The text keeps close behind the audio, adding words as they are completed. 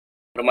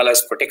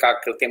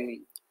ನಿರ್ಮಲಸ್ಫಟಿಕಾಕೃತಿಂ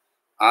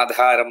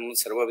ಆಧಾರಂ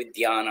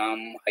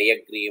ಸರ್ವವಿದ್ಯಾನಾಂ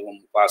ಹಯಗ್ರೀವಂ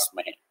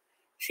ಉಪಾಸ್ಮಹೆ.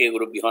 ಶ್ರೀ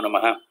ಗುರುಭ್ಯೋ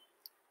ನಮಃ.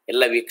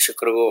 ಎಲ್ಲ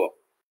ವೀಕ್ಷಕರಿಗೂ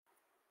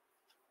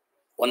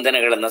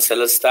ವಂದನೆಗಳನ್ನು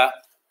ಸಲ್ಲಿಸ್ತಾ,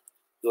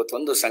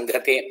 ಇವತ್ತೊಂದು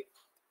ಸಂಗತಿ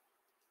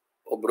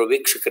ಒಬ್ಬರು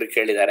ವೀಕ್ಷಕರು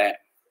ಕೇಳಿದ್ದಾರೆ,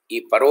 ಈ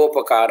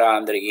ಪರೋಪಕಾರ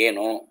ಅಂದರೆ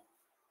ಏನು,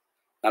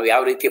 ನಾವು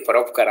ಯಾವ ರೀತಿ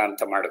ಪರೋಪಕಾರ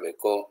ಅಂತ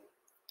ಮಾಡಬೇಕು,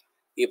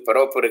 ಈ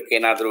ಪರೋಪರಕ್ಕೆ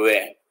ಏನಾದರೂ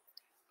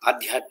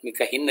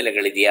ಆಧ್ಯಾತ್ಮಿಕ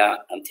ಹಿನ್ನೆಲೆಗಳಿದೆಯಾ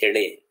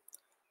ಅಂಥೇಳಿ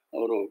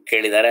ಅವರು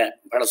ಕೇಳಿದ್ದಾರೆ.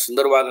 ಬಹಳ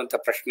ಸುಂದರವಾದಂಥ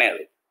ಪ್ರಶ್ನೆ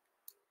ಅದು.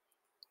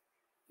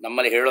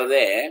 ನಮ್ಮಲ್ಲಿ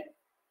ಹೇಳೋದೇ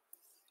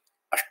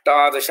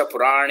ಅಷ್ಟಾದಶ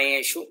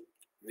ಪುರಾಣೇಶು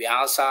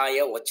ವ್ಯಾಸಾಯ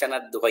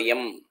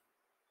ವಚನದ್ವಯಂ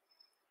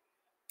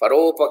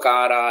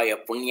ಪರೋಪಕಾರಾಯ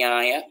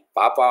ಪುಣ್ಯಾಯ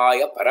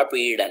ಪಾಪಾಯ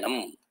ಪರಪೀಡನಂ.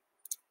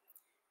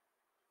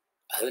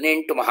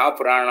 18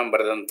 ಮಹಾಪುರಾಣ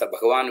ಬರೆದಂಥ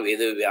ಭಗವಾನ್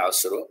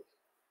ವೇದವ್ಯಾಸರು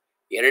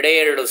ಎರಡೇ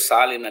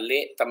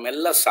ಸಾಲಿನಲ್ಲಿ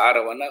ತಮ್ಮೆಲ್ಲ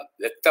ಸಾರವನ್ನು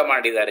ವ್ಯಕ್ತ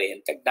ಮಾಡಿದ್ದಾರೆ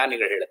ಅಂತ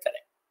ಜ್ಞಾನಿಗಳು ಹೇಳ್ತಾರೆ.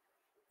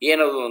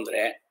 ಏನದು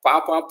ಅಂದರೆ,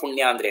 ಪಾಪ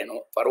ಪುಣ್ಯ ಅಂದ್ರೇನು,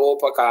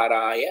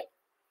 ಪರೋಪಕಾರಾಯ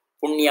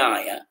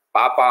ಪುಣ್ಯಾಯ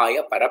ಪಾಪಾಯ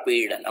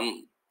ಪರಪೀಡನಂ.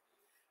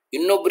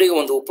 ಇನ್ನೊಬ್ಬರಿಗೆ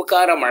ಒಂದು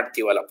ಉಪಕಾರ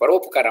ಮಾಡ್ತೀವಲ್ಲ,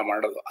 ಪರೋಪಕಾರ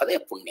ಮಾಡೋದು, ಅದೇ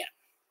ಪುಣ್ಯ.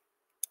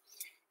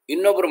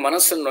 ಇನ್ನೊಬ್ಬರು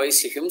ಮನಸ್ಸನ್ನು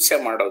ನೋಯಿಸಿ ಹಿಂಸೆ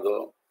ಮಾಡೋದು,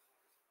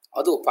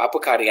 ಅದು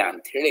ಪಾಪಕಾರ್ಯ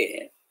ಅಂಥೇಳಿ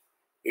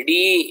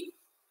ಇಡೀ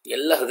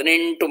ಎಲ್ಲ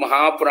 18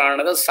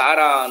 ಮಹಾಪುರಾಣದ ಸಾರ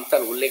ಅಂತ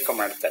ಉಲ್ಲೇಖ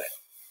ಮಾಡ್ತಾರೆ.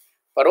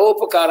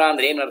 ಪರೋಪಕಾರ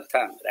ಅಂದ್ರೆ ಏನರ್ಥ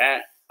ಅಂದ್ರೆ,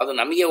 ಅದು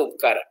ನಮಗೆ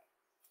ಉಪಕಾರ.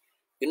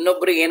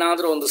 ಇನ್ನೊಬ್ಬರಿಗೆ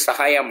ಏನಾದರೂ ಒಂದು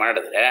ಸಹಾಯ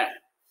ಮಾಡಿದ್ರೆ,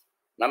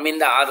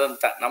 ನಮ್ಮಿಂದ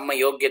ಆದಂಥ ನಮ್ಮ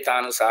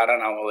ಯೋಗ್ಯತಾನುಸಾರ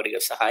ನಾವು ಅವರಿಗೆ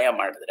ಸಹಾಯ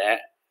ಮಾಡಿದ್ರೆ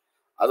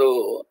ಅದು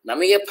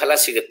ನಮಗೆ ಫಲ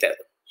ಸಿಗುತ್ತೆ.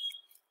 ಅದು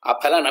ಆ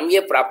ಫಲ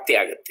ನಮಗೆ ಪ್ರಾಪ್ತಿ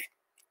ಆಗುತ್ತೆ.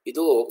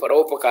 ಇದು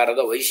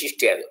ಪರೋಪಕಾರದ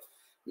ವೈಶಿಷ್ಟ್ಯ. ಅದು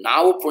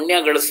ನಾವು ಪುಣ್ಯ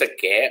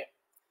ಗಳಿಸಕ್ಕೆ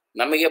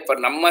ನಮಗೆ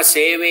ನಮ್ಮ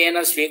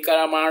ಸೇವೆಯನ್ನು ಸ್ವೀಕಾರ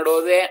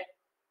ಮಾಡೋದೇ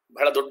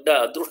ಬಹಳ ದೊಡ್ಡ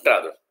ಅದೃಷ್ಟ.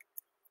 ಅದು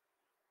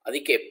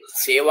ಅದಕ್ಕೆ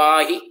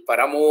ಸೇವಾಹಿ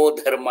ಪರಮೋ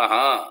ಧರ್ಮ.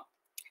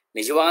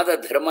 ನಿಜವಾದ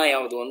ಧರ್ಮ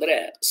ಯಾವುದು ಅಂದರೆ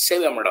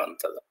ಸೇವೆ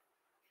ಮಾಡೋವಂಥದ್ದು.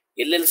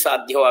 ಎಲ್ಲೆಲ್ಲಿ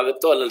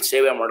ಸಾಧ್ಯವಾಗುತ್ತೋ ಅಲ್ಲಲ್ಲಿ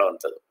ಸೇವೆ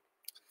ಮಾಡೋವಂಥದ್ದು.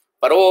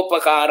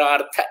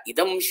 ಪರೋಪಕಾರಾರ್ಥ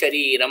ಇದಂ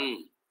ಶರೀರಂ.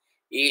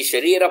 ಈ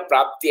ಶರೀರ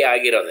ಪ್ರಾಪ್ತಿ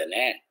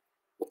ಆಗಿರೋದೇನೆ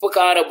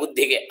ಉಪಕಾರ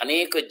ಬುದ್ಧಿಗೆ.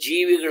 ಅನೇಕ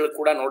ಜೀವಿಗಳು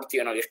ಕೂಡ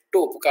ನೋಡ್ತೀವಿ ನಾವು, ಎಷ್ಟು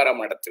ಉಪಕಾರ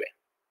ಮಾಡುತ್ತವೆ.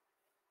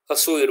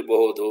 ಹಸು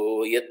ಇರಬಹುದು,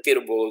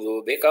 ಎತ್ತಿರಬಹುದು,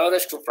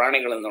 ಬೇಕಾದಷ್ಟು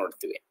ಪ್ರಾಣಿಗಳನ್ನು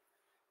ನೋಡ್ತೀವಿ.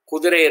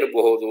 ಕುದುರೆ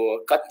ಇರಬಹುದು,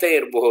 ಕತ್ತೆ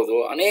ಇರಬಹುದು,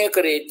 ಅನೇಕ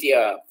ರೀತಿಯ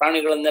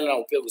ಪ್ರಾಣಿಗಳನ್ನೆಲ್ಲ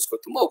ನಾವು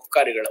ಉಪಯೋಗಿಸ್ಕೋ, ತುಂಬ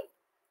ಉಪಕಾರಿಗಳವು.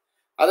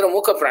 ಅದರ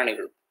ಮುಖ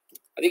ಪ್ರಾಣಿಗಳು.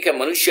 ಅದಕ್ಕೆ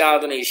ಮನುಷ್ಯ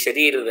ಅದನ್ನು ಈ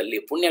ಶರೀರದಲ್ಲಿ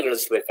ಪುಣ್ಯ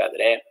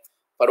ಗಳಿಸ್ಬೇಕಾದ್ರೆ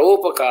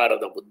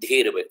ಪರೋಪಕಾರದ ಬುದ್ಧಿ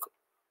ಇರಬೇಕು.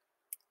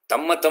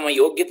 ತಮ್ಮ ತಮ್ಮ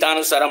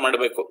ಯೋಗ್ಯತಾನುಸಾರ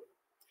ಮಾಡಬೇಕು.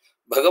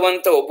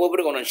 ಭಗವಂತ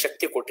ಒಬ್ಬೊಬ್ಬರಿಗೆ ಒಂದೊಂದು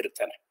ಶಕ್ತಿ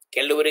ಕೊಟ್ಟಿರ್ತಾನೆ.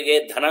 ಕೆಲವರಿಗೆ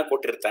ಧನ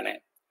ಕೊಟ್ಟಿರ್ತಾನೆ,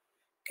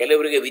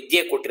 ಕೆಲವರಿಗೆ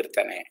ವಿದ್ಯೆ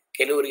ಕೊಟ್ಟಿರ್ತಾನೆ,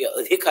 ಕೆಲವರಿಗೆ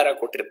ಅಧಿಕಾರ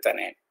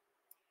ಕೊಟ್ಟಿರ್ತಾನೆ.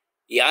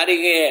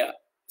 ಯಾರಿಗೆ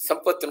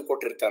ಸಂಪತ್ತನ್ನು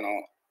ಕೊಟ್ಟಿರ್ತಾನೋ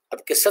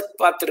ಅದಕ್ಕೆ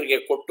ಸತ್ಪಾತ್ರರಿಗೆ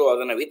ಕೊಟ್ಟು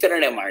ಅದನ್ನು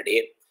ವಿತರಣೆ ಮಾಡಿ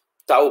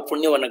ತಾವು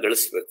ಪುಣ್ಯವನ್ನು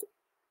ಗಳಿಸ್ಬೇಕು.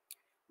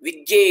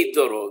 ವಿದ್ಯೆ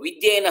ಇದ್ದವರು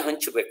ವಿದ್ಯೆಯನ್ನು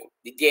ಹಂಚಬೇಕು.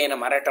 ವಿದ್ಯೆಯನ್ನು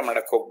ಮಾರಾಟ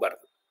ಮಾಡಕ್ಕೆ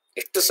ಹೋಗ್ಬಾರ್ದು.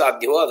 ಎಷ್ಟು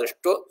ಸಾಧ್ಯವೋ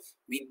ಆದಷ್ಟು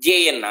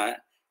ವಿದ್ಯೆಯನ್ನ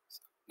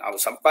ನಾವು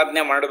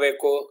ಸಂಪಾದನೆ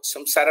ಮಾಡಬೇಕು,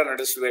 ಸಂಸಾರ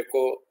ನಡೆಸಬೇಕು,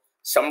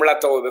 ಸಂಬಳ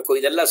ತಗೋಬೇಕು,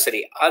 ಇದೆಲ್ಲ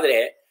ಸರಿ. ಆದರೆ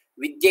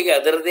ವಿದ್ಯೆಗೆ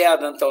ಅದರದೇ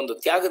ಆದಂಥ ಒಂದು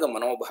ತ್ಯಾಗದ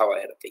ಮನೋಭಾವ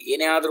ಇರುತ್ತೆ.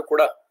 ಏನೇ ಆದರೂ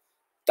ಕೂಡ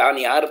ತಾನು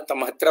ಯಾರು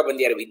ತಮ್ಮ ಹತ್ರ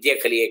ಬಂದಿದ್ದಾರೆ ವಿದ್ಯೆ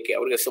ಕಲಿಯಕ್ಕೆ,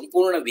 ಅವ್ರಿಗೆ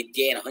ಸಂಪೂರ್ಣ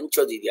ವಿದ್ಯೆಯನ್ನು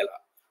ಹಂಚೋದಿದೆಯಲ್ಲ,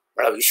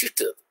 ಬಹಳ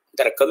ವಿಶಿಷ್ಟ.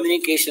 ಒಂಥರ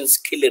ಕಮ್ಯುನಿಕೇಶನ್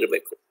ಸ್ಕಿಲ್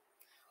ಇರಬೇಕು.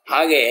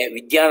 ಹಾಗೆ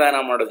ವಿದ್ಯಾದಾನ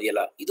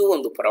ಮಾಡೋದಿದೆಯಲ್ಲ, ಇದು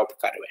ಒಂದು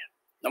ಪರೋಪಕಾರವೇ.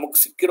 ನಮಗೆ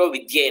ಸಿಕ್ಕಿರೋ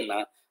ವಿದ್ಯೆಯನ್ನ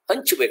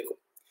ಹಂಚಬೇಕು.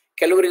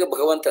 ಕೆಲವರಿಗೆ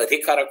ಭಗವಂತ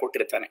ಅಧಿಕಾರ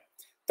ಕೊಟ್ಟಿರ್ತಾನೆ.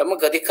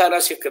 ತಮಗೆ ಅಧಿಕಾರ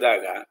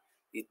ಸಿಕ್ಕಿದಾಗ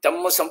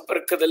ತಮ್ಮ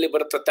ಸಂಪರ್ಕದಲ್ಲಿ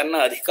ಬರುತ್ತ ತನ್ನ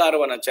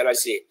ಅಧಿಕಾರವನ್ನು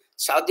ಚಲಾಯಿಸಿ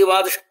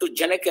ಸಾಧ್ಯವಾದಷ್ಟು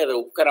ಜನಕ್ಕೆ ಅದರ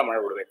ಉಪಕಾರ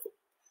ಮಾಡಿಬಿಡ್ಬೇಕು.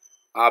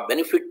 ಆ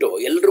ಬೆನಿಫಿಟ್ಟು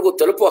ಎಲ್ರಿಗೂ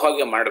ತಲುಪೋ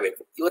ಹಾಗೆ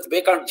ಮಾಡಬೇಕು. ಇವತ್ತು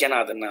ಬೇಕಾದ ಜನ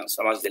ಅದನ್ನ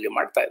ಸಮಾಜದಲ್ಲಿ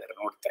ಮಾಡ್ತಾ ಇದ್ದಾರೆ,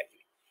 ನೋಡ್ತಾ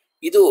ಇದ್ದೀವಿ.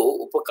 ಇದು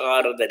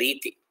ಉಪಕಾರದ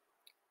ರೀತಿ.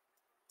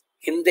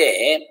 ಹಿಂದೆ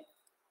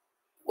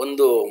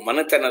ಒಂದು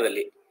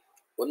ಮನೆತನದಲ್ಲಿ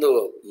ಒಂದು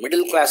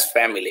ಮಿಡಲ್ ಕ್ಲಾಸ್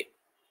ಫ್ಯಾಮಿಲಿ,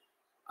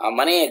 ಆ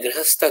ಮನೆಯ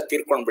ಗೃಹಸ್ಥ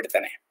ತೀರ್ಕೊಂಡು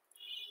ಬಿಡ್ತಾನೆ.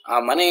 ಆ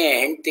ಮನೆಯ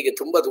ಹೆಂಡತಿಗೆ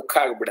ತುಂಬ ದುಃಖ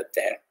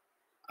ಆಗ್ಬಿಡತ್ತೆ.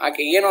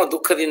 ಆಕೆ ಏನೋ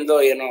ದುಃಖದಿಂದ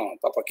ಏನೋ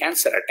ಪಾಪ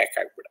ಕ್ಯಾನ್ಸರ್ ಅಟ್ಯಾಕ್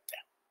ಆಗಿಬಿಡುತ್ತೆ.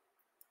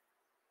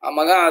 ಆ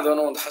ಮಗ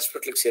ಅದನ್ನು ಒಂದು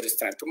ಹಾಸ್ಪಿಟ್ಲಿಗೆ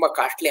ಸೇರಿಸ್ತಾನೆ. ತುಂಬ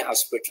ಕಾಸ್ಟ್ಲಿ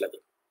ಹಾಸ್ಪಿಟ್ಲ್ ಅದು.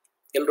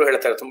 ಎಲ್ಲರೂ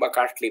ಹೇಳ್ತಾರೆ ತುಂಬ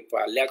ಕಾಸ್ಟ್ಲಿಪ್ಪ,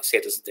 ಅಲ್ಯಾಕೆ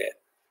ಸೇರಿಸಿದೆ,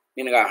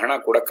 ನಿನಗೆ ಆ ಹಣ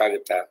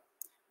ಕೊಡೋಕ್ಕಾಗುತ್ತಾ,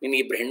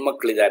 ನಿನಗೆ 2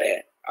 ಹೆಣ್ಮಕ್ಳಿದ್ದಾರೆ,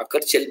 ಆ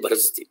ಖರ್ಚಲ್ಲಿ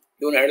ಭರಿಸ್ತೀನಿ.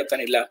 ಇವನು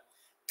ಹೇಳ್ತಾನೆ, ಇಲ್ಲ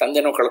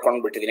ತಂದೆನೂ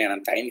ಕಳ್ಕೊಂಡು ಬಿಟ್ಟಿದ್ದೀನಿ,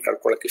 ನನ್ನ ತಾಯಿನ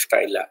ಕಳ್ಕೊಳಕ್ಕೆ ಇಷ್ಟ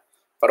ಇಲ್ಲ,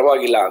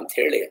 ಪರವಾಗಿಲ್ಲ ಅಂತ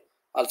ಹೇಳಿ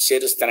ಅಲ್ಲಿ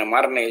ಸೇರಿಸ್ತಾನೆ.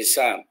 ಮಾರನೇ ದಿವಸ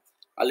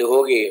ಅಲ್ಲಿ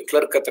ಹೋಗಿ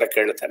ಕ್ಲರ್ಕ್ ಹತ್ರ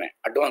ಕೇಳ್ತಾನೆ,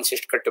 ಅಡ್ವಾನ್ಸ್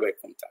ಎಷ್ಟು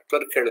ಕಟ್ಟಬೇಕು ಅಂತ.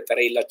 ಕ್ಲರ್ಕ್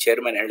ಹೇಳ್ತಾರೆ, ಇಲ್ಲ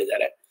ಚೇರ್ಮನ್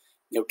ಹೇಳಿದ್ದಾರೆ,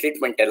 ನೀವು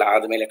ಟ್ರೀಟ್ಮೆಂಟ್ ಎಲ್ಲ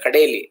ಆದಮೇಲೆ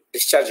ಕಡೆಯಲ್ಲಿ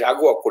ಡಿಸ್ಚಾರ್ಜ್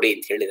ಆಗುವಾಗ ಕೊಡಿ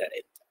ಅಂತ ಹೇಳಿದ್ದಾರೆ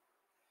ಅಂತ.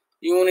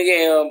 ಇವನಿಗೆ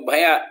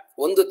ಭಯ.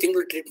 1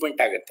 ತಿಂಗಳು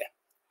ಟ್ರೀಟ್ಮೆಂಟ್ ಆಗುತ್ತೆ.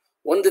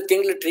 1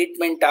 ತಿಂಗಳು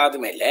ಟ್ರೀಟ್ಮೆಂಟ್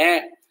ಆದಮೇಲೆ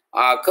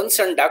ಆ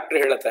ಕನ್ಸರ್ನ್ ಡಾಕ್ಟರ್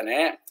ಹೇಳ್ತಾನೆ,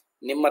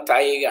 ನಿಮ್ಮ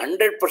ತಾಯಿಗೆ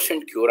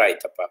 100% ಕ್ಯೂರ್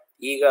ಆಯ್ತಪ್ಪ,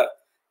 ಈಗ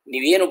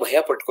ನೀವೇನು ಭಯ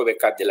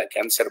ಪಟ್ಕೋಬೇಕಾದಿಲ್ಲ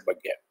ಕ್ಯಾನ್ಸರ್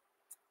ಬಗ್ಗೆ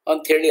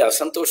ಅಂಥೇಳಿ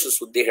ಅಸಂತೋಷ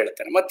ಸುದ್ದಿ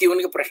ಹೇಳ್ತಾನೆ. ಮತ್ತೆ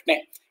ಇವನಿಗೆ ಪ್ರಶ್ನೆ,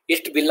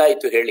 ಎಷ್ಟು ಬಿಲ್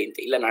ಆಯಿತು ಹೇಳಿ ಅಂತ.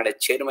 ಇಲ್ಲ, ನಾಳೆ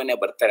ಚೇರ್ಮನ್ನೇ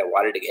ಬರ್ತಾರೆ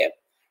ವಾರ್ಡ್ಗೆ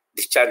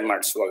ಡಿಸ್ಚಾರ್ಜ್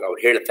ಮಾಡಿಸುವಾಗ,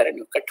 ಅವ್ರು ಹೇಳ್ತಾರೆ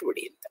ನೀವು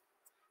ಕಟ್ಬಿಡಿ ಅಂತ.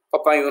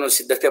 ಪಾಪ ಇವನು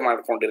ಸಿದ್ಧತೆ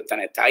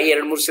ಮಾಡ್ಕೊಂಡಿರ್ತಾನೆ. ತಾಯಿ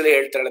 2-3 ಸಲ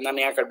ಹೇಳ್ತಾಳೆ, ನಾನು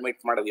ಯಾಕೆ ಅಡ್ಮಿಟ್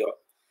ಮಾಡಿದ್ಯೋ,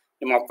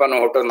 ನಿಮ್ಮ ಅಪ್ಪನೂ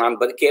ಹೊಟ್ಟೋ, ನಾನು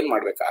ಬದುಕಿ ಏನು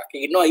ಮಾಡ್ಬೇಕಾ, ಆಕೆ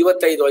ಇನ್ನೂ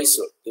 55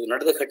 ವಯಸ್ಸು, ಇದು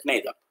ನಡೆದ ಘಟನೆ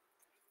ಇದು,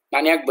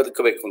 ನಾನು ಯಾಕೆ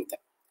ಬದುಕಬೇಕು ಅಂತ.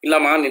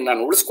 ಇಲ್ಲಮ್ಮ,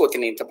 ನಾನು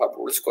ಉಳಿಸ್ಕೋತೀನಿ ಅಂತ ಪಾಪ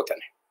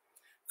ಉಳಿಸ್ಕೋತಾನೆ.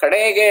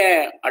 ಕಡೆಗೆ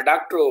ಆ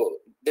ಡಾಕ್ಟ್ರು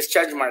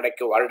ಡಿಸ್ಚಾರ್ಜ್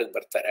ಮಾಡಕ್ಕೆ ವಾರ್ಡ್ಗೆ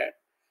ಬರ್ತಾರೆ.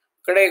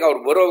 ಕಡೆಗೆ ಅವ್ರು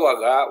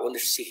ಬರೋವಾಗ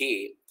ಒಂದಿಷ್ಟು ಸಿಹಿ,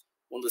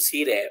 ಒಂದು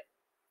ಸೀರೆ,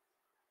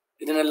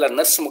 ಇದನ್ನೆಲ್ಲ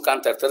ನರ್ಸ್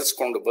ಮುಖಾಂತರ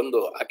ತರಿಸ್ಕೊಂಡು ಬಂದು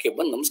ಆಕೆ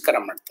ಬಂದು ನಮಸ್ಕಾರ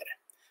ಮಾಡ್ತಾರೆ.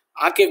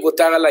 ಆಕೆ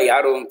ಗೊತ್ತಾಗಲ್ಲ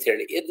ಯಾರು ಅಂತ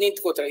ಹೇಳಿ ಎದ್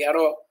ನಿಂತ್ಕೋತಾರೆ.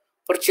 ಯಾರೋ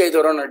ಪರಿಚಯ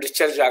ಇದ್ದವರೋಣ,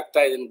 ಡಿಸ್ಚಾರ್ಜ್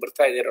ಆಗ್ತಾ ಇದೀನಿ,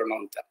 ಬರ್ತಾ ಇದ್ದೀರೋಣ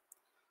ಅಂತ.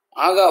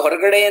 ಆಗ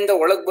ಹೊರಗಡೆಯಿಂದ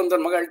ಒಳಗ್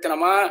ಬಂದವ್ರ ಮಗ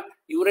ಹೇಳ್ತಾನಮ್ಮ,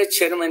 ಇವರೇ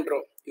ಚೇರ್ಮನ್ರು,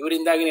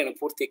 ಇವರಿಂದಾಗಿ ನೀನು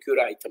ಪೂರ್ತಿ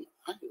ಕ್ಯೂರ್ ಆಯ್ತಮ್ಮ.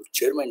 ಇವ್ರು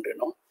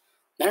ಚೇರ್ಮನ್ರೇನು,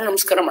 ನಾನು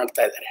ನಮಸ್ಕಾರ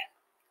ಮಾಡ್ತಾ ಇದ್ದಾರೆ.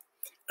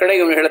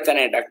 ಕಡೆಗೆ ಇವನು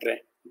ಹೇಳ್ತಾನೆ, ಡಾಕ್ಟ್ರೆ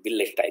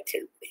ಬಿಲ್ ಎಷ್ಟಾಯ್ತು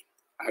ಹೇಳ್ಬಿಡಿ.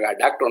 ಆಗ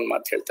ಡಾಕ್ಟರ್ ಒಂದು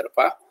ಮಾತು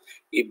ಹೇಳ್ತಾರಪ್ಪ,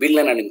 ಈ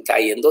ಬಿಲ್ಲನ್ನ ನಿಮ್ಮ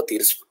ತಾಯಿ ಎಂದೋ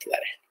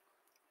ತೀರಿಸ್ಬಿಟ್ಟಿದ್ದಾರೆ.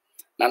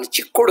 ನಾನು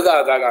ಚಿಕ್ಕ ಹುಡುಗ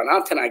ಆದಾಗ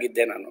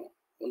ಅನಾಥನಾಗಿದ್ದೆ, ನಾನು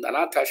ಒಂದು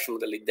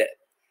ಅನಾಥಾಶ್ರಮದಲ್ಲಿದ್ದೆ.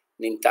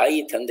 ನಿನ್ನ ತಾಯಿ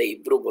ತಂದೆ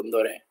ಇಬ್ರು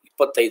ಬಂದವರೆ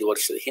 25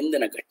 ವರ್ಷದ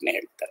ಹಿಂದಿನ ಘಟನೆ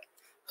ಹೇಳ್ತಾರೆ.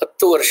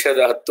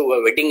 10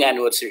 wedding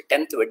anniversary,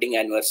 10th wedding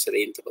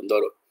anniversary ಅಂತ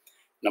ಬಂದವರು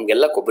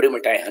ನಮ್ಗೆಲ್ಲ ಕೊಬ್ಬರಿ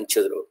ಮಿಠಾಯಿ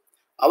ಹಂಚಿದ್ರು.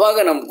 ಅವಾಗ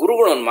ನಮ್ಮ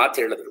ಗುರುಗಳು ಒಂದು ಮಾತು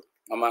ಹೇಳಿದ್ರು,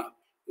 ಅಮ್ಮ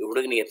ಈ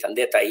ಹುಡುಗನಿಗೆ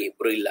ತಂದೆ ತಾಯಿ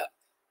ಇಬ್ರು ಇಲ್ಲ,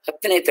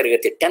 10ನೇ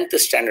ತರಗತಿ 10th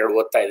ಸ್ಟ್ಯಾಂಡರ್ಡ್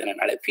ಓದ್ತಾ ಇದ್ದಾನೆ,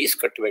 ನಾಳೆ ಫೀಸ್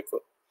ಕಟ್ಟಬೇಕು,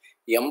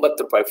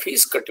 80 ರೂಪಾಯಿ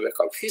ಫೀಸ್ ಕಟ್ಟಬೇಕು.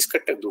 ಆ ಫೀಸ್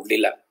ಕಟ್ಟಕ್ಕೆ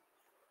ದುಡ್ಡಿಲ್ಲ,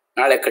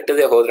 ನಾಳೆ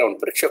ಕಟ್ಟದೆ ಹೋದ್ರೆ ಅವ್ನು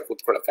ಪರೀಕ್ಷೆ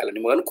ಕೂತ್ಕೊಳಕ್ಕಲ್ಲ,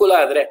 ನಿಮ್ಗೆ ಅನುಕೂಲ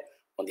ಆದ್ರೆ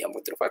ಒಂದು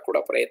 80 ರೂಪಾಯಿ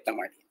ಕೊಡೋ ಪ್ರಯತ್ನ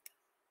ಮಾಡಿ ಅಂತ.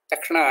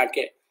 ತಕ್ಷಣ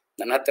ಆಕೆ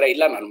ನನ್ನ ಹತ್ರ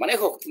ಇಲ್ಲ, ನಾನು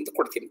ಮನೆಗೆ ಹೋಗ್ತೀನಿ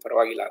ಕೊಡ್ತೀನಿ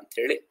ಪರವಾಗಿಲ್ಲ ಅಂತ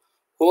ಹೇಳಿ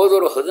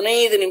ಹೋದವರು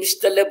 15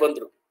 ನಿಮಿಷದಲ್ಲೇ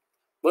ಬಂದ್ರು.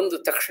 ಬಂದು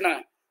ತಕ್ಷಣ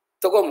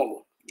ತಗೋ ಮಗು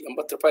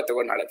 80 ರೂಪಾಯಿ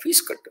ತಗೋ, ನಾಳೆ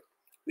ಫೀಸ್ ಕಟ್ಟು,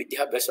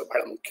 ವಿದ್ಯಾಭ್ಯಾಸ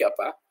ಬಹಳ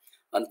ಮುಖ್ಯಪ್ಪ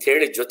ಅಂತ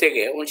ಹೇಳಿ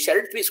ಜೊತೆಗೆ ಒಂದು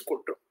ಶರ್ಟ್ ಪೀಸ್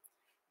ಕೊಟ್ರು.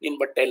 ನಿನ್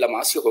ಬಟ್ಟೆ ಎಲ್ಲ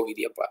ಮಾಸಿ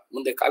ಹೋಗಿದ್ಯಪ್ಪ,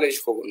 ಮುಂದೆ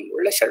ಕಾಲೇಜ್ಗೆ ಹೋಗೋ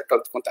ಒಳ್ಳೆ ಶರ್ಟ್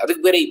ಹೊತ್ಕೊಂತ,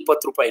 ಅದಕ್ಕೆ ಬೇರೆ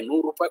 20 ರೂಪಾಯಿ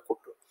 100 ರೂಪಾಯಿ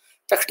ಕೊಟ್ರು.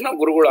 ತಕ್ಷಣ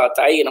ಗುರುಗಳು ಆ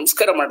ತಾಯಿಗೆ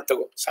ನಮಸ್ಕಾರ ಮಾಡಿ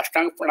ತಗೋ,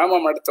 ಸಾಷ್ಟಾಂಗ ಪ್ರಣಾಮ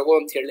ಮಾಡಿ ತಗೋ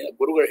ಅಂತ ಹೇಳಿ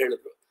ಗುರುಗಳು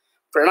ಹೇಳಿದ್ರು.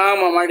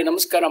 ಪ್ರಣಾಮ ಮಾಡಿ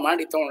ನಮಸ್ಕಾರ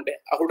ಮಾಡಿ ತಗೊಂಡೆ.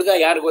 ಆ ಹುಡುಗ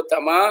ಯಾರು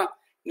ಗೊತ್ತಮ್ಮ,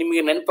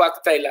 ನಿಮಗೆ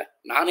ನೆನಪಾಗ್ತಾ ಇಲ್ಲ,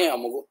 ನಾನೇ ಆ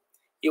ಮಗು.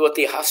 ಇವತ್ತು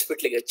ಈ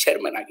ಹಾಸ್ಪಿಟ್ಲಿಗೆ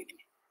ಚೇರ್ಮನ್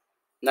ಆಗಿದ್ದೀನಿ.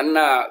 ನನ್ನ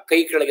ಕೈ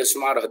ಕೆಳಗೆ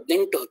ಸುಮಾರು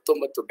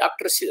 18-19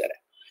 ಡಾಕ್ಟರ್ಸ್ ಇದ್ದಾರೆ,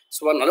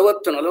 ಸುಮಾರು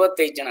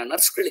 40-45 ಜನ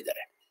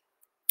ನರ್ಸ್ಗಳಿದ್ದಾರೆ.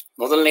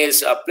 ಮೊದಲನೇ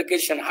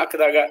ಅಪ್ಲಿಕೇಶನ್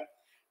ಹಾಕಿದಾಗ,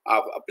 ಆ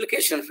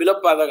ಅಪ್ಲಿಕೇಶನ್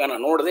ಫಿಲಪ್ ಆದಾಗ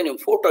ನಾನು ನೋಡಿದೆ, ನೀವು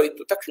ಫೋಟೋ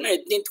ಇತ್ತು. ತಕ್ಷಣ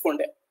ಎದ್ದು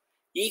ನಿಂತ್ಕೊಂಡೆ,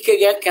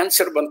 ಈಕೆಗೆ ಯಾಕೆ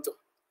ಕ್ಯಾನ್ಸರ್ ಬಂತು,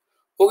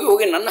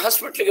 ಹೋಗಿ ನನ್ನ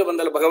ಹಾಸ್ಪಿಟ್ಲಿಗೆ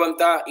ಬಂದಲ್ಲ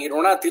ಭಗವಂತ, ಈ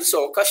ಋಣ ತೀರಿಸೋ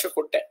ಅವಕಾಶ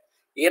ಕೊಟ್ಟೆ,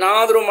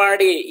 ಏನಾದ್ರೂ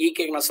ಮಾಡಿ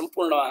ಈಕೆಗೆ ನಾನು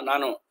ಸಂಪೂರ್ಣ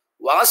ನಾನು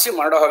ವಾಸಿ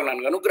ಮಾಡೋ ಹಾಗೆ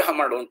ನನ್ಗೆ ಅನುಗ್ರಹ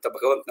ಮಾಡುವಂತ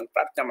ಭಗವಂತನ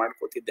ಪ್ರಾರ್ಥನೆ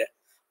ಮಾಡ್ಕೋತಿದ್ದೆ.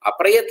 ಆ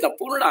ಪ್ರಯತ್ನ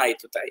ಪೂರ್ಣ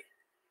ಆಯ್ತು ತಾಯಿ.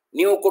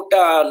 ನೀವು ಕೊಟ್ಟ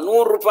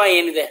 100 ರೂಪಾಯಿ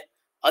ಏನಿದೆ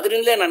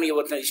ಅದರಿಂದಲೇ ನನಗೆ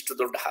ಇವತ್ತು ಇಷ್ಟು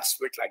ದೊಡ್ಡ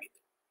ಹಾಸ್ಪಿಟ್ಲ್ ಆಗಿದೆ.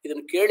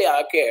 ಇದನ್ನು ಕೇಳಿ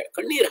ಆಕೆ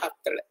ಕಣ್ಣೀರು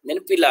ಹಾಕ್ತಾಳೆ.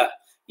 ನೆನಪಿಲ್ಲ,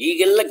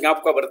 ಈಗೆಲ್ಲ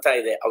ಜ್ಞಾಪಕ ಬರ್ತಾ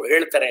ಇದೆ. ಅವ್ರು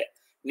ಹೇಳ್ತಾರೆ,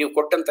 ನೀವು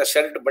ಕೊಟ್ಟಂತ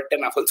ಶರ್ಟ್ ಬಟ್ಟೆ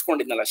ನಾ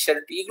ಹೊಲ್ಸ್ಕೊಂಡಿದ್ನಲ್ಲ,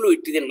 ಶರ್ಟ್ ಈಗಲೂ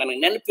ಇಟ್ಟಿದ್ದೀನಿ,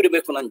 ನನಗೆ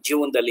ನೆನಪಿರ್ಬೇಕು ನನ್ನ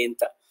ಜೀವನದಲ್ಲಿ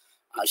ಅಂತ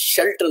ಆ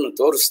ಶರ್ಟ್ ಅನ್ನು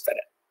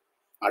ತೋರಿಸ್ತಾರೆ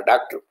ಆ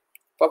ಡಾಕ್ಟ್ರು.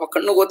 ಪಾಪ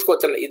ಕಣ್ಣು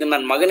ಗೊತ್ಕೋತಲ್ಲ, ಇದು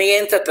ನನ್ನ ಮಗನಿಗೆ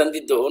ಅಂತ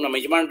ತಂದಿದ್ದು. ನಮ್ಮ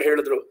ಯಜಮಾನ್ರು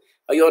ಹೇಳಿದ್ರು,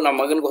 ಅಯ್ಯೋ ನಮ್ಮ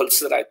ಮಗನಿಗೆ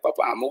ಹೊಲ್ಸಿದ್ರೆ ಆಯ್ತು, ಪಾಪ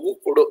ಆ ಮಗು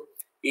ಕೊಡು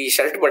ಈ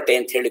ಶರ್ಟ್ ಬಟ್ಟೆ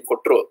ಅಂತ ಹೇಳಿ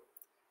ಕೊಟ್ರು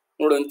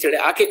ನೋಡು ಅಂತೇಳಿ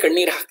ಆಕೆ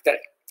ಕಣ್ಣೀರು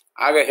ಹಾಕ್ತಾರೆ.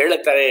 ಆಗ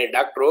ಹೇಳುತ್ತಾರೆ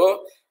ಡಾಕ್ಟ್ರು,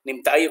 ನಿಮ್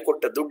ತಾಯಿ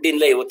ಕೊಟ್ಟ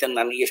ದುಡ್ಡಿಂದ ಇವತ್ತಿನ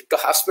ನನಗೆ ಎಷ್ಟು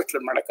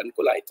ಹಾಸ್ಪಿಟ್ಲ್ ಮಾಡಕ್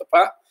ಅನುಕೂಲ ಆಯ್ತಪ್ಪ.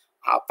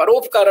 ಆ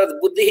ಪರೋಪಕಾರದ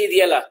ಬುದ್ಧಿ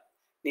ಇದೆಯಲ್ಲ,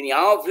 ನೀನ್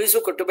ಯಾವ ಫೀಸು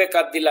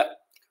ಕಟ್ಟಬೇಕಾದ್ದಿಲ್ಲ,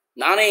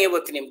 ನಾನೇ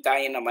ಇವತ್ತು ನಿಮ್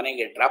ತಾಯಿನ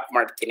ಮನೆಗೆ ಡ್ರಾಪ್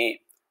ಮಾಡ್ತೀನಿ,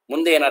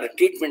 ಮುಂದೆ ಏನಾದ್ರು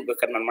ಟ್ರೀಟ್ಮೆಂಟ್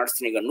ಬೇಕಾದ್ರೆ ನಾನು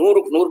ಮಾಡಿಸ್ತೀನಿ, ಈಗ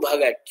 100ಕ್ಕೆ 100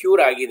 ಭಾಗ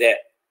ಕ್ಯೂರ್ ಆಗಿದೆ,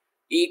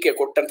 ಈಕೆ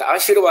ಕೊಟ್ಟಂತ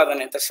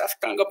ಆಶೀರ್ವಾದನೆ ಅಂತ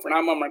ಸಾಷ್ಟಾಂಗ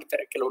ಪ್ರಣಾಮ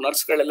ಮಾಡ್ತಾರೆ. ಕೆಲವು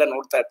ನರ್ಸ್ಗಳೆಲ್ಲ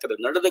ನೋಡ್ತಾ ಇರ್ತಾರೆ.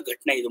 ನಡೆದ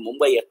ಘಟನೆ ಇದು,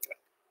 ಮುಂಬೈ ಹತ್ರ.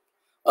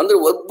 ಅಂದ್ರೆ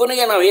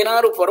ಒಬ್ಬನಿಗೆ ನಾವ್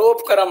ಏನಾದ್ರು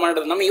ಪರೋಪಕಾರ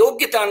ಮಾಡಿದ್ರೆ ನಮ್ಮ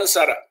ಯೋಗ್ಯತೆ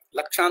ಅನುಸಾರ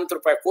ಲಕ್ಷಾಂತರ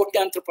ರೂಪಾಯಿ,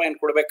 ಕೋಟ್ಯಾಂತರ ರೂಪಾಯಿ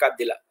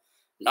ಕೊಡ್ಬೇಕಾದ್ದಿಲ್ಲ.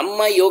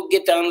 ನಮ್ಮ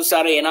ಯೋಗ್ಯತೆ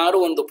ಅನುಸಾರ ಏನಾದ್ರು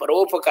ಒಂದು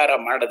ಪರೋಪಕಾರ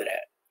ಮಾಡಿದ್ರೆ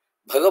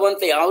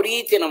ಭಗವಂತ ಯಾವ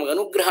ರೀತಿ ನಮ್ಗೆ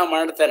ಅನುಗ್ರಹ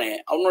ಮಾಡ್ತಾನೆ.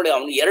 ಅವ್ನು ನೋಡಿ,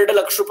 ಅವ್ನು 2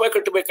 ಲಕ್ಷ ರೂಪಾಯಿ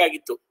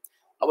ಕಟ್ಟಬೇಕಾಗಿತ್ತು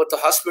ಅವತ್ತು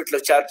ಹಾಸ್ಪಿಟ್ಲ್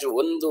ಚಾರ್ಜ್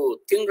 1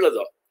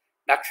 ತಿಂಗಳದು.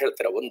 ಡಾಕ್ಟರ್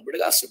ಹೇಳ್ತಾರೆ, ಒಂದು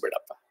ಬಿಡಗಾಸು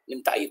ಬಿಡಪ್ಪ,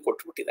 ನಿಮ್ ತಾಯಿ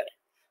ಕೊಟ್ಬಿಟ್ಟಿದ್ದಾರೆ,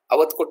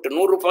 ಅವತ್ತು ಕೊಟ್ಟು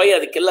 100 ರೂಪಾಯಿ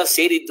ಅದಕ್ಕೆಲ್ಲ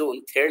ಸೇರಿದ್ದು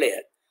ಅಂತ ಹೇಳಿ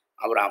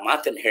ಅವ್ರ ಆ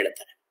ಮಾತನ್ನು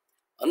ಹೇಳ್ತಾರೆ.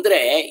 ಅಂದ್ರೆ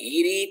ಈ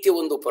ರೀತಿ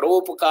ಒಂದು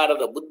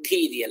ಪರೋಪಕಾರದ ಬುದ್ಧಿ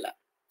ಇದೆಯಲ್ಲ.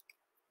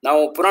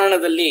 ನಾವು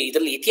ಪುರಾಣದಲ್ಲಿ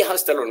ಇದರಲ್ಲಿ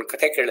ಇತಿಹಾಸದಲ್ಲಿ ಒಂದು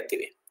ಕಥೆ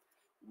ಕೇಳ್ತೀವಿ.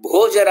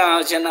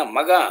 ಭೋಜರಾಜನ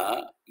ಮಗ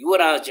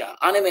ಯುವರಾಜ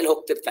ಆನೆ ಮೇಲೆ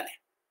ಹೋಗ್ತಿರ್ತಾನೆ.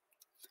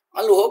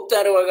 ಅಲ್ಲಿ ಹೋಗ್ತಾ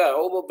ಇರುವಾಗ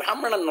ಒಬ್ಬ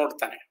ಬ್ರಾಹ್ಮಣನ್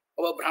ನೋಡ್ತಾನೆ.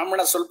 ಒಬ್ಬ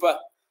ಬ್ರಾಹ್ಮಣ ಸ್ವಲ್ಪ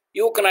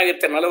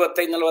ಯುವಕನಾಗಿರ್ತಾನೆ,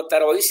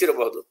 45-46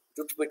 ವಯಸ್ಸಿರಬಹುದು,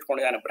 ಜುಟ್ಟು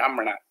ಬಿಟ್ಕೊಂಡಿದ್ದಾನೆ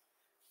ಬ್ರಾಹ್ಮಣ.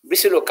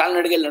 ಬಿಸಿಲು,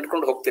 ಕಾಲ್ನಡಿಗೆಯಲ್ಲಿ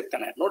ನಡ್ಕೊಂಡು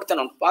ಹೋಗ್ತಿರ್ತಾನೆ. ನೋಡ್ತಾನೆ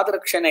ಅವ್ನ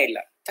ಪಾದರಕ್ಷಣೆ ಇಲ್ಲ.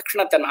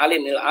 ತಕ್ಷಣ ತನ್ನ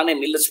ಆನೆ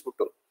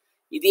ನಿಲ್ಲಿಸ್ಬಿಟ್ಟು,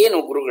 ಇದೇನು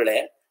ಗುರುಗಳೇ,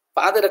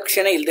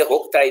 ಪಾದರಕ್ಷಣೆ ಇಲ್ಲದೆ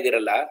ಹೋಗ್ತಾ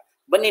ಇದ್ದೀರಲ್ಲ,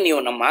 ಬನ್ನಿ ನೀವು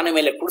ನಮ್ಮ ಆನೆ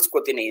ಮೇಲೆ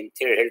ಕುಡಿಸ್ಕೋತೀನಿ ಅಂತ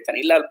ಹೇಳಿ ಹೇಳ್ತಾನೆ.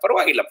 ಇಲ್ಲ, ಅಲ್ಲಿ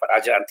ಪರವಾಗಿಲ್ಲಪ್ಪ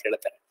ರಾಜ ಅಂತ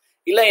ಹೇಳ್ತಾನೆ.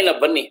 ಇಲ್ಲ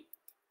ಬನ್ನಿ,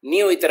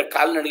 ನೀವು ಈ ತರ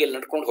ಕಾಲ್ನಡಿಗೆಯಲ್ಲಿ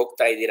ನಡ್ಕೊಂಡು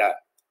ಹೋಗ್ತಾ ಇದ್ದೀರಾ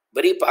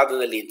ಬರೀ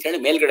ಪಾದದಲ್ಲಿ ಅಂತ ಹೇಳಿ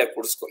ಮೇಲ್ಗಡೆ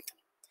ಕುಡಿಸ್ಕೊಂತಾನೆ.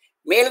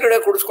 ಮೇಲ್ಗಡೆ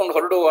ಕುಡಿಸ್ಕೊಂಡು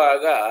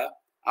ಹೊರಡುವಾಗ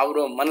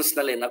ಅವರು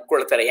ಮನಸ್ಸಿನಲ್ಲಿ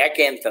ನಕ್ಕೊಳ್ತಾರೆ.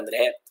 ಯಾಕೆ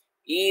ಅಂತಂದ್ರೆ,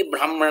 ಈ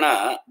ಬ್ರಾಹ್ಮಣ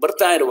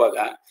ಬರ್ತಾ ಇರುವಾಗ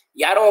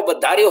ಯಾರೋ ಒಬ್ಬ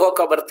ದಾರಿ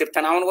ಹೋಗ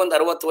ಬರ್ತಿರ್ತಾನೆ, ಅವನಿಗೊಂದು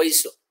 60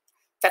 ವಯಸ್ಸು.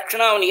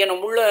 ತಕ್ಷಣ ಅವನಿಗೇನೋ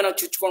ಮುಳ್ಳು ಏನೋ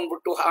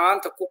ಚುಚ್ಕೊಂಡ್ಬಿಟ್ಟು ಹಾ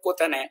ಅಂತ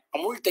ಕೂಕೋತಾನೆ. ಆ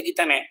ಮುಳ್ಳು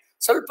ತೆಗಿತಾನೆ,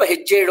 ಸ್ವಲ್ಪ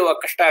ಹೆಜ್ಜೆ ಇಡುವ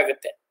ಕಷ್ಟ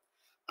ಆಗುತ್ತೆ.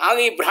 ಆಗ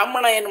ಈ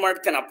ಬ್ರಾಹ್ಮಣ ಏನ್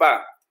ಮಾಡ್ತೇನಪ್ಪ,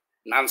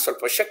 ನಾನ್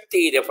ಸ್ವಲ್ಪ ಶಕ್ತಿ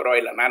ಇದೆ,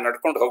 ಪರವಾಗಿಲ್ಲ, ನಾನು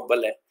ನಡ್ಕೊಂಡು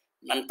ಹೋಗ್ಬಲ್ಲೆ,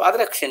 ನನ್ನ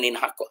ಪಾದರಕ್ಷೆ ನೀನ್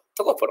ಹಾಕೋ,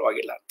 ತಗೋ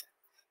ಪರವಾಗಿಲ್ಲ ಅಂತ.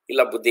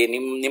 ಇಲ್ಲ ಬುದ್ಧಿ,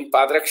 ನಿಮ್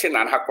ಪಾದರಕ್ಷೆ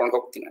ನಾನು ಹಾಕೊಂಡು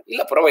ಹೋಗ್ತೀನಿ.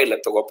 ಇಲ್ಲ ಪರವಾಗಿಲ್ಲ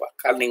ತಗೋಪ,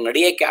 ಕಾಲ್ ನಿಂಗೆ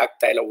ನಡಿಯಕ್ಕೆ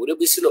ಆಗ್ತಾ ಇಲ್ಲ, ಉರಿ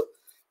ಬಿಸಿಲು,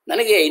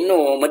 ನನಗೆ ಇನ್ನು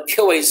ಮಧ್ಯ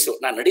ವಯಸ್ಸು,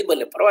 ನಾನು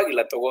ನಡಿಬಲ್ಲೆ,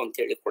 ಪರವಾಗಿಲ್ಲ ತಗೋ ಅಂತ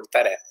ಹೇಳಿ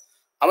ಕೊಡ್ತಾರೆ.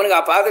 ಅವನಿಗೆ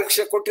ಆ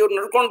ಪಾದರಕ್ಷೆ ಕೊಟ್ಟು ಇವ್ರು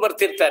ನಡ್ಕೊಂಡು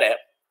ಬರ್ತಿರ್ತಾರೆ.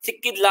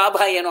 ಸಿಕ್ಕಿದ ಲಾಭ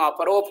ಏನೋ ಆ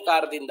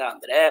ಪರೋಪಕಾರದಿಂದ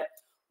ಅಂದ್ರೆ,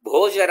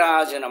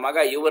 ಭೋಜರಾಜನ ಮಗ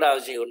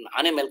ಯುವರಾಜ ಇವ್ರನ್ನ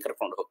ಆನೆ ಮೇಲೆ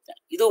ಕರ್ಕೊಂಡು ಹೋಗ್ತಾನೆ.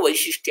 ಇದು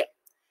ವೈಶಿಷ್ಟ್ಯ.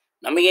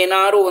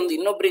 ನಮಗೇನಾರು ಒಂದು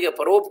ಇನ್ನೊಬ್ಬರಿಗೆ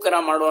ಪರೋಪಕಾರ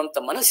ಮಾಡುವಂತ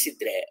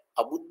ಮನಸ್ಸಿದ್ರೆ,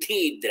 ಆ ಬುದ್ಧಿ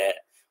ಇದ್ರೆ,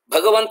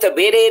 ಭಗವಂತ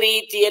ಬೇರೆ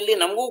ರೀತಿಯಲ್ಲಿ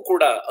ನಮಗೂ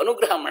ಕೂಡ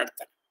ಅನುಗ್ರಹ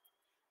ಮಾಡ್ತಾನೆ.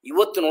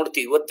 ಇವತ್ತು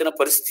ನೋಡ್ತೀವಿ, ಇವತ್ತಿನ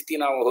ಪರಿಸ್ಥಿತಿ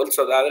ನಾವು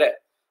ಹೋಲಿಸೋದಾದ್ರೆ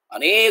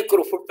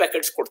ಅನೇಕರು ಫುಡ್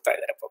ಪ್ಯಾಕೆಟ್ಸ್ ಕೊಡ್ತಾ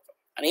ಇದ್ದಾರೆ, ಪಾಪ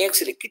ಅನೇಕ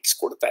ಸರಿ ಕಿಟ್ಸ್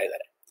ಕೊಡ್ತಾ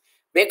ಇದ್ದಾರೆ.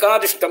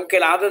 ಬೇಕಾದಷ್ಟು ತಮ್ಮ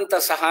ಕೈಲಾದಂತ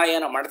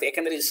ಸಹಾಯನ ಮಾಡ್ತಾರೆ.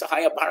 ಯಾಕಂದ್ರೆ ಈ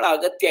ಸಹಾಯ ಬಹಳ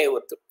ಅಗತ್ಯ.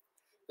 ಇವತ್ತು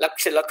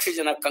ಲಕ್ಷ ಲಕ್ಷ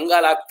ಜನ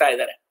ಕಂಗಾಲಾಗ್ತಾ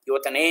ಇದ್ದಾರೆ.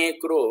 ಇವತ್ತು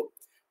ಅನೇಕರು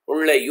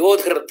ಒಳ್ಳೆ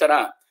ಯೋಧರ ತರ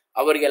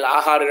ಅವರಿಗೆಲ್ಲ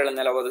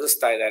ಆಹಾರಗಳನ್ನೆಲ್ಲ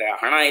ಒದಗಿಸ್ತಾ ಇದ್ದಾರೆ.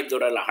 ಹಣ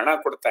ಇದ್ದವರೆಲ್ಲ ಹಣ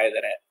ಕೊಡ್ತಾ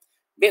ಇದ್ದಾರೆ.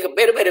 ಬೇರೆ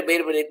ಬೇರೆ ಬೇರೆ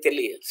ಬೇರೆ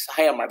ರೀತಿಯಲ್ಲಿ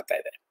ಸಹಾಯ ಮಾಡ್ತಾ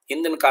ಇದ್ದಾರೆ.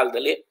 ಹಿಂದಿನ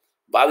ಕಾಲದಲ್ಲಿ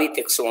ಬಾವಿ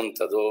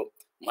ತೆಗೆಸುವಂಥದ್ದು,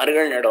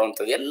 ಮರಗಳು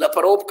ನೆಡುವಂಥದ್ದು ಎಲ್ಲ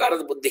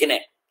ಪರೋಪಕಾರದ ಬುದ್ಧಿನೇ,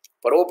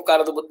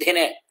 ಪರೋಪಕಾರದ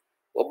ಬುದ್ಧಿನೇ.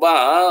 ಒಬ್ಬ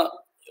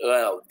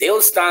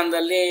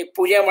ದೇವಸ್ಥಾನದಲ್ಲಿ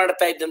ಪೂಜೆ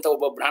ಮಾಡ್ತಾ ಇದ್ದಂತ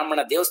ಒಬ್ಬ ಬ್ರಾಹ್ಮಣ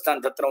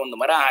ದೇವಸ್ಥಾನದ ಹತ್ರ ಒಂದು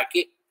ಮರ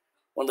ಹಾಕಿ,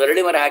 ಒಂದು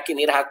ಅರಳಿ ಮರ ಹಾಕಿ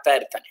ನೀರು ಹಾಕ್ತಾ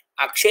ಇರ್ತಾನೆ.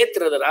 ಆ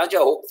ಕ್ಷೇತ್ರದ ರಾಜ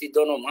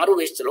ಹೋಗ್ತಿದ್ದವನು, ಮಾರು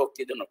ವೇಷದಲ್ಲಿ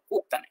ಹೋಗ್ತಿದ್ದವನು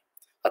ಕೂಗ್ತಾನೆ.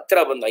 ಹತ್ರ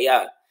ಬಂದು, ಅಯ್ಯ,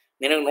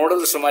 ನಿನಗೆ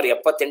ನೋಡಿದ್ರೆ ಸುಮಾರು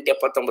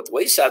 78-79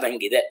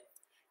 ವಯಸ್ಸಾದಂಗಿದೆ,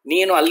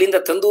 ನೀನು ಅಲ್ಲಿಂದ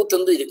ತಂದು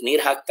ಇದಕ್ಕೆ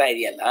ನೀರು ಹಾಕ್ತಾ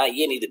ಇದೆಯಲ್ಲ,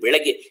 ಏನಿದು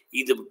ಬೆಳಗ್ಗೆ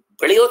ಇದು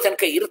ಬೆಳೆಯೋ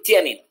ತನಕ ಇರ್ತೀಯ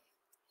ನೀನು?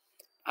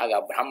 ಆಗ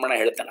ಬ್ರಾಹ್ಮಣ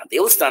ಹೇಳ್ತಾನ,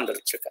 ದೇವಸ್ಥಾನದ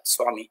ರಕ್ಷಕ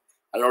ಸ್ವಾಮಿ,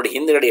 ಅಲ್ಲಿ ನೋಡಿ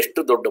ಹಿಂದ್ಗಡೆ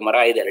ಎಷ್ಟು ದೊಡ್ಡ ಮರ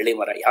ಇದೆ, ಅರಳಿ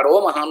ಮರ, ಯಾರೋ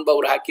ಮಹಾನ್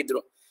ಭಾವರು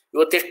ಹಾಕಿದ್ರು.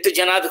 ಇವತ್ತೆಷ್ಟು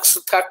ಜನ ಅದಕ್ಕೆ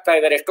ಸುತ್ತ ಹಾಕ್ತಾ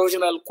ಇದ್ದಾರೆ, ಎಷ್ಟೋ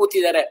ಜನ ಅಲ್ಲಿ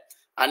ಕೂತಿದ್ದಾರೆ,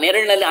 ಆ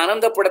ನೆರಳಿನಲ್ಲಿ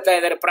ಆನಂದ ಪಡ್ತಾ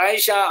ಇದ್ದಾರೆ.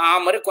 ಪ್ರಾಯಶಃ ಆ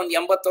ಮರಕ್ಕೆ ಒಂದು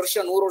 80 ವರ್ಷ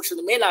 100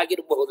 ವರ್ಷದ ಮೇಲೆ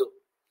ಆಗಿರಬಹುದು.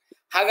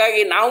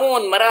 ಹಾಗಾಗಿ ನಾವು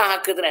ಒಂದು ಮರ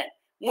ಹಾಕಿದ್ರೆ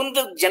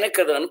ಮುಂದೆ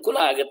ಜನಕ್ಕೆ ಅದು ಅನುಕೂಲ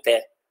ಆಗುತ್ತೆ.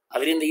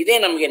 ಅದರಿಂದ ಇದೇ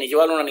ನಮ್ಗೆ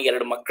ನಿಜವಾಗ್ಲೂ. ನನಗೆ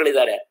 2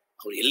 ಮಕ್ಕಳಿದ್ದಾರೆ,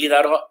 ಅವ್ರು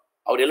ಎಲ್ಲಿದಾರೋ,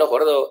 ಅವರೆಲ್ಲ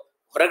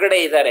ಹೊರಗಡೆ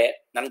ಇದ್ದಾರೆ,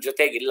 ನನ್ನ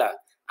ಜೊತೆಗಿಲ್ಲ.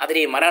 ಆದ್ರೆ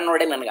ಈ ಮರ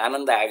ನೋಡೇ ನನಗೆ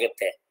ಆನಂದ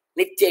ಆಗತ್ತೆ,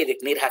 ನಿತ್ಯ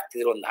ಇದಕ್ಕೆ ನೀರು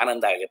ಹಾಕ್ತಿದ್ರೆ ಒಂದು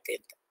ಆನಂದ ಆಗತ್ತೆ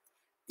ಅಂತ.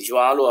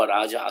 ನಿಜವಾಗ್ಲೂ ಆ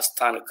ರಾಜ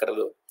ಆಸ್ಥಾನಕ್ಕೆ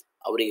ಕರೆದು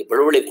ಅವರಿಗೆ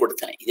ಬಳುವಳಿ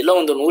ಕೊಡ್ತಾನೆ. ಇದೆಲ್ಲ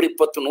ಒಂದು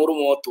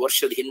 120-130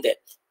 ವರ್ಷದ ಹಿಂದೆ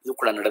ಇದು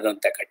ಕೂಡ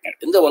ನಡೆದಂತ ಘಟನೆ.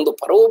 ಇಂದ ಒಂದು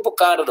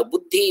ಪರೋಪಕಾರದ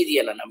ಬುದ್ಧಿ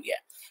ಇದೆಯಲ್ಲ ನಮ್ಗೆ,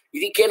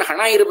 ಇದಕ್ಕೇನು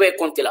ಹಣ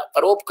ಇರಬೇಕು ಅಂತಿಲ್ಲ.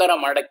 ಪರೋಪಕಾರ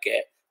ಮಾಡಕ್ಕೆ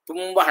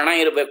ತುಂಬಾ ಹಣ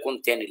ಇರಬೇಕು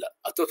ಅಂತೇನಿಲ್ಲ,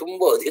 ಅಥವಾ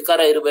ತುಂಬಾ ಅಧಿಕಾರ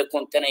ಇರಬೇಕು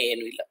ಅಂತಾನೆ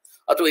ಏನೂ ಇಲ್ಲ,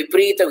 ಅಥವಾ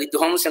ವಿಪರೀತ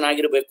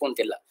ವಿದ್ವಾಂಸನಾಗಿರ್ಬೇಕು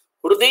ಅಂತಿಲ್ಲ.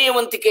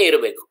 ಹೃದಯವಂತಿಕೆ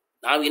ಇರಬೇಕು.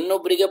 ನಾವು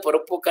ಇನ್ನೊಬ್ಬರಿಗೆ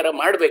ಪರೋಪಕಾರ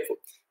ಮಾಡ್ಬೇಕು,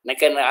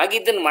 ಯಾಕಂದ್ರೆ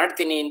ಆಗಿದ್ದನ್ನು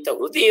ಮಾಡ್ತೀನಿ ಅಂತ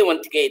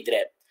ಹೃದಯವಂತಿಕೆ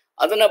ಇದ್ರೆ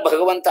ಅದನ್ನ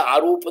ಭಗವಂತ ಆ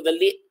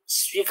ರೂಪದಲ್ಲಿ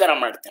ಸ್ವೀಕಾರ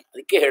ಮಾಡ್ತಾನೆ.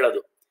 ಅದಕ್ಕೆ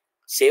ಹೇಳೋದು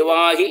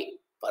ಸೇವಾಹಿ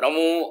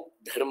ಪರಮೋ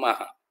ಧರ್ಮ.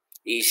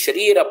 ಈ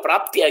ಶರೀರ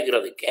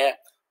ಪ್ರಾಪ್ತಿಯಾಗಿರೋದಕ್ಕೆ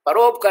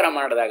ಪರೋಪಕಾರ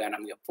ಮಾಡಿದಾಗ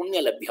ನಮ್ಗೆ ಪುಣ್ಯ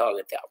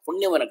ಲಭ್ಯವಾಗುತ್ತೆ. ಆ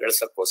ಪುಣ್ಯವನ್ನು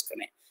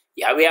ಗಳಿಸೋಕ್ಕೋಸ್ಕರ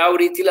ಯಾವ್ಯಾವ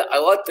ರೀತಿಲಿ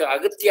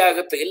ಅಗತ್ಯ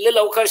ಆಗುತ್ತೋ, ಎಲ್ಲೆಲ್ಲ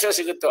ಅವಕಾಶ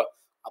ಸಿಗುತ್ತೋ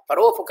ಆ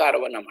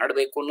ಪರೋಪಕಾರವನ್ನ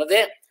ಮಾಡಬೇಕು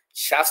ಅನ್ನೋದೇ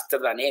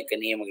ಶಾಸ್ತ್ರದ ಅನೇಕ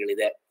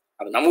ನಿಯಮಗಳಿದೆ.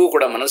 ಅದು ನಮಗೂ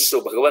ಕೂಡ ಮನಸ್ಸು,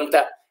 ಭಗವಂತ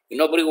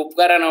ಇನ್ನೊಬ್ಬರಿಗೆ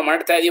ಉಪಕಾರ ನಾವು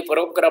ಮಾಡ್ತಾ ಇದೀವಿ,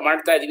 ಪರೋಪಕಾರ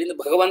ಮಾಡ್ತಾ ಇದೀವಿ ಅಂದ್ರೆ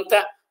ಭಗವಂತ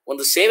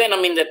ಒಂದು ಸೇವೆ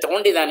ನಮ್ಮಿಂದ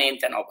ತಗೊಂಡಿದ್ದಾನೆ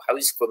ಅಂತ ನಾವು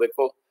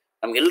ಭಾವಿಸ್ಕೋಬೇಕು.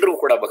 ನಮ್ಗೆಲ್ರೂ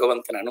ಕೂಡ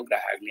ಭಗವಂತನ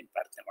ಅನುಗ್ರಹ ಆಗ್ಲಿ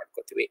ಪ್ರಾರ್ಥನೆ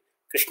ಮಾಡ್ಕೋತೀವಿ.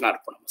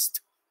 ಕೃಷ್ಣಾರ್ಪಣ ಮಸ್ತು.